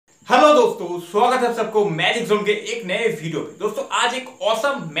Hello दोस्तों, स्वागत है सबको मैजिक जोन के एक नए वीडियो पे। दोस्तों आज एक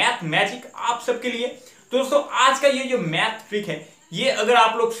ऑसम मैथ मैजिक आप सबके लिए। दोस्तों आज का ये जो मैथ ट्रिक है, ये अगर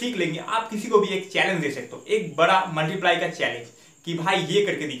आप लोग सीख लेंगे, आप किसी को भी एक चैलेंज दे सकते हो, एक बड़ा मल्टीप्लाई का चैलेंज कि भाई ये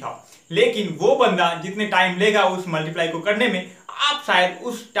करके दिखाओ। लेकिन वो बंदा जितने टाइम लेगा उस मल्टीप्लाई को करने में, आप शायद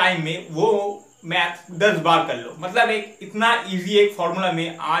उस टाइम में वो मैथ 10 बार कर लो। मतलब एक इतना इजी एक फॉर्मूला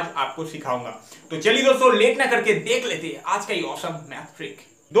में आज आपको सिखाऊंगा। तो चलिए दोस्तों, लेट ना करके देख लेते हैं आज का ये ऑसम मैथ ट्रिक।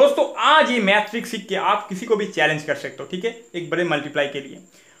 दोस्तों आज ये मैथ ट्रिक सीख के आप किसी को भी चैलेंज कर सकते हो, ठीक है, एक बड़े मल्टीप्लाई के लिए।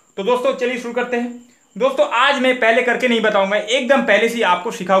 तो दोस्तों चलिए शुरू करते हैं। दोस्तों आज मैं पहले करके नहीं बताऊंगा, एकदम पहले से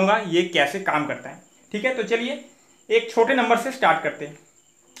आपको सिखाऊंगा ये कैसे काम करता है, ठीक है। तो चलिए एक छोटे नंबर से स्टार्ट करते हैं।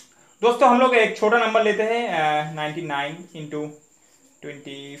 दोस्तों हम लोग एक छोटा नंबर लेते हैं 99 इंटू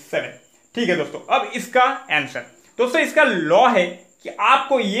 27, ठीक है। दोस्तों अब इसका आंसर, दोस्तों इसका लॉ है कि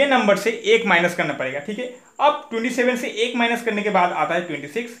आपको ये नंबर से एक माइनस करना पड़ेगा, ठीक है। अब 27 से एक माइनस करने के बाद आता है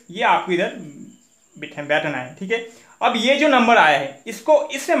 26, ये आपको इधर बैठना है, ठीक है। अब ये जो नंबर आया है इसको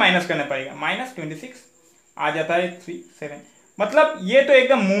इससे माइनस करना पड़ेगा, -26 आ जाता है 37। मतलब ये तो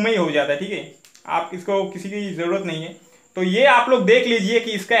एकदम मुंह में ही हो जाता है, ठीक है, आप इसको किसी की जरूरत नहीं है। तो ये आप लोग देख लीजिए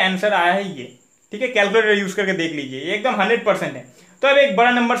कि इसका आंसर आया है ये, ठीक है। कैलकुलेटर यूज करके देख लीजिए, ये एकदम 100% है। तो अब एक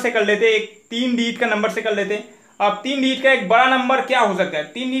बड़ा नंबर से कर लेते हैं, एक 3 डिजिट का नंबर से कर लेते हैं। अब 3 डिजिट का एक बड़ा नंबर क्या हो सकता है?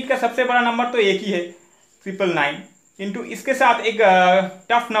 3 डिजिट का सबसे बड़ा नंबर तो एक ही है, 999 इंटू इसके साथ एक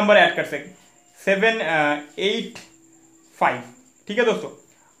टफ नंबर ऐड कर सके 785, ठीक है दोस्तों।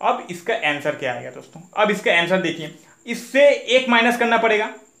 अब इसका आंसर क्या आएगा दोस्तों? अब इसका आंसर देखिए, इससे एक माइनस करना पड़ेगा,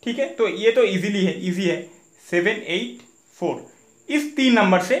 ठीक है। तो ये तो इजी है 784, इस 3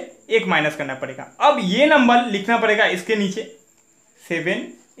 नंबर से एक माइनस करना पड़ेगा। अब ये नंबर लिखना पड़ेगा इसके नीचे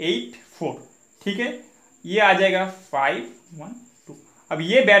 784, ठीक है। ये आ जाएगा 512। अब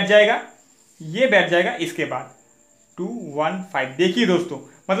ये बैठ जाएगा इसके बाद 215। देखिए दोस्तों,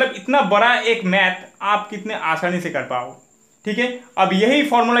 मतलब इतना बड़ा एक मैथ आप कितने आसानी से कर पाओ, ठीक है। अब यही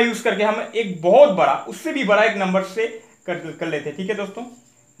फॉर्मूला यूज करके हम एक बहुत बड़ा, उससे भी बड़ा एक नंबर से कर लेते हैं, ठीक है दोस्तों।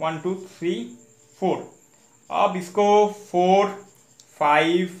 1 2 3 4। अब इसको 4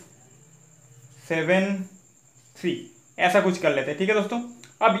 5 7 3 ऐसा कुछ कर लेते हैं, ठीक है दोस्तों।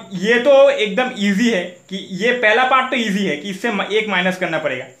 अब ये तो एकदम इजी है कि ये पहला पार्ट तो इजी है कि इससे एक माइनस करना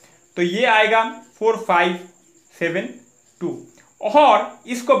पड़ेगा। तो ये आएगा 4572 और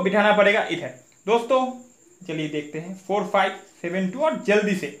इसको बिठाना पड़ेगा इधर। दोस्तों चलिए देखते हैं 4572 और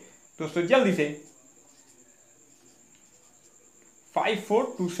जल्दी से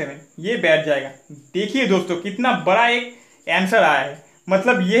 5427 ये बैठ जाएगा। देखिए दोस्तों कितना बड़ा एक आंसर आया है।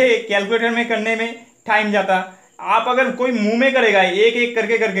 मतलब ये कैलकुलेटर में करने में टाइम जाता, आप अगर कोई मुंह में करेगा एक एक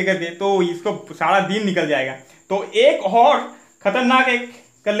करके तो इसको सारा दिन निकल जाएगा। तो एक और खतरनाक एक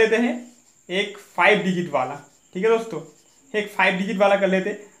कर लेते हैं, एक 5 डिजिट वाला, ठीक है दोस्तों। एक 5 डिजिट वाला कर लेते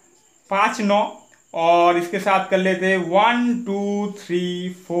 5 9 और इसके साथ कर लेते 1 2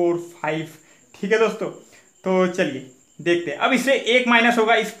 3 4 5, ठीक है दोस्तों। तो चलिए देखते हैं। अब इससे एक माइनस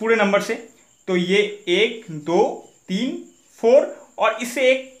होगा इस पूरे नंबर से, तो ये 1 2 3 4 और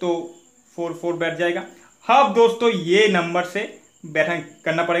इससे एक, तो 4 4 बैठ जाएगा। अब दोस्तों ये नंबर से बैठा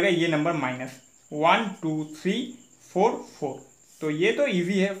करना पड़ेगा, ये नंबर -1 2 3 4 4। तो ये तो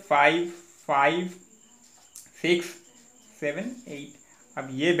इजी है 5 5 6 7 8। अब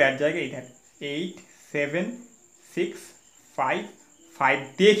ये बैठ जाएगा इधर 8 7 6 5 5।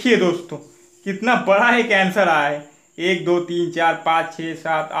 देखिए दोस्तों कितना बड़ा एक आंसर आया है। 1 2 3 4 5 6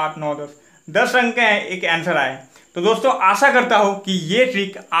 7 8 9 10 अंक का एक आंसर आया है। तो दोस्तों आशा करता हूं कि ये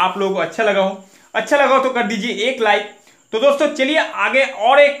ट्रिक आप लोगों को अच्छा लगा हो तो कर दीजिए एक लाइक। तो दोस्तों चलिए आगे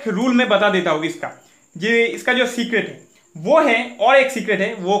और एक रूल मैं बता देता हूं इसका जो सीक्रेट है वो है, और एक सीक्रेट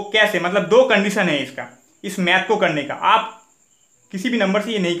है वो कैसे, मतलब 2 कंडीशन है इसका, इस मैथ को करने का। आप किसी भी नंबर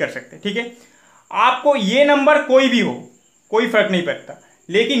से ये नहीं कर सकते, ठीक है। आपको ये नंबर कोई भी हो, कोई फर्क नहीं पड़ता,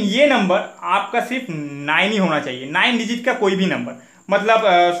 लेकिन ये नंबर आपका सिर्फ 9 ही होना चाहिए। 9 डिजिट का कोई भी नंबर, मतलब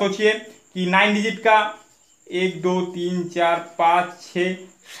सोचिए कि 9 डिजिट का 1 2 3 4 5 6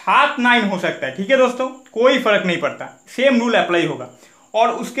 7 9 हो सकता है, ठीक है दोस्तों, कोई फर्क नहीं पड़ता, सेम रूल अप्लाई होगा।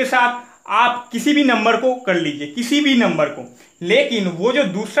 और उसके साथ आप किसी भी नंबर को कर लीजिए, किसी भी नंबर को, लेकिन वो जो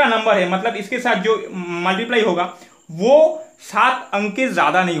दूसरा नंबर है, मतलब इसके साथ जो मल्टीप्लाई होगा वो 7 अंक के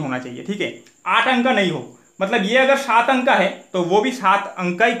ज्यादा नहीं होना चाहिए, ठीक है, 8 अंक का नहीं हो। मतलब ये अगर 7 अंक का है तो वो भी 7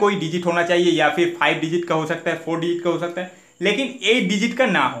 अंक का ही कोई डिजिट होना चाहिए, या फिर 5 डिजिट का हो सकता है, 4 डिजिट का हो सकता है, लेकिन 8 डिजिट का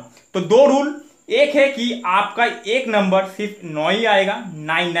ना हो। तो 2 रूल, एक है कि आपका एक नंबर सिर्फ 9 ही आएगा,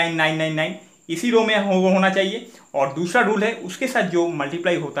 99999 इसी रो में होना चाहिए। और दूसरा रूल है उसके साथ जो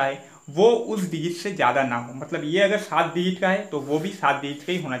मल्टीप्लाई होता है वो उस डिजिट से ज़्यादा ना हो। मतलब ये अगर 7 डिजिट का है तो वो भी 7 डिजिट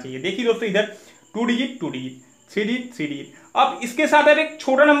का ही होना चाहिए। देखिए दोस्तों इधर 2 डिजिट 3 डिजिट, 3 डिजिट अब इसके साथ आप एक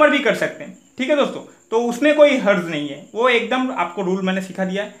छोटा नंबर भी कर सकते हैं, ठीक है दोस्तों, तो उसमें कोई हर्ज नहीं है, वो एकदम आपको रूल मैंने सिखा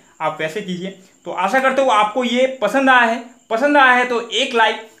दिया है, आप वैसे कीजिए। तो आशा करते हो आपको ये पसंद आया है, पसंद आया है तो एक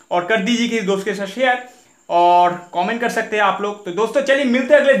लाइक और कर दीजिए किसी दोस्त के साथ शेयर, और कमेंट कर सकते हैं आप लोग। तो दोस्तों चलिए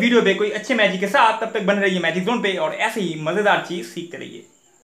मिलते हैं अगले वीडियो पे कोई अच्छे मैजिक के साथ, तब तक बने रहिए मैजिक जोन पे और ऐसे ही मजेदार चीज सीखते रहिए।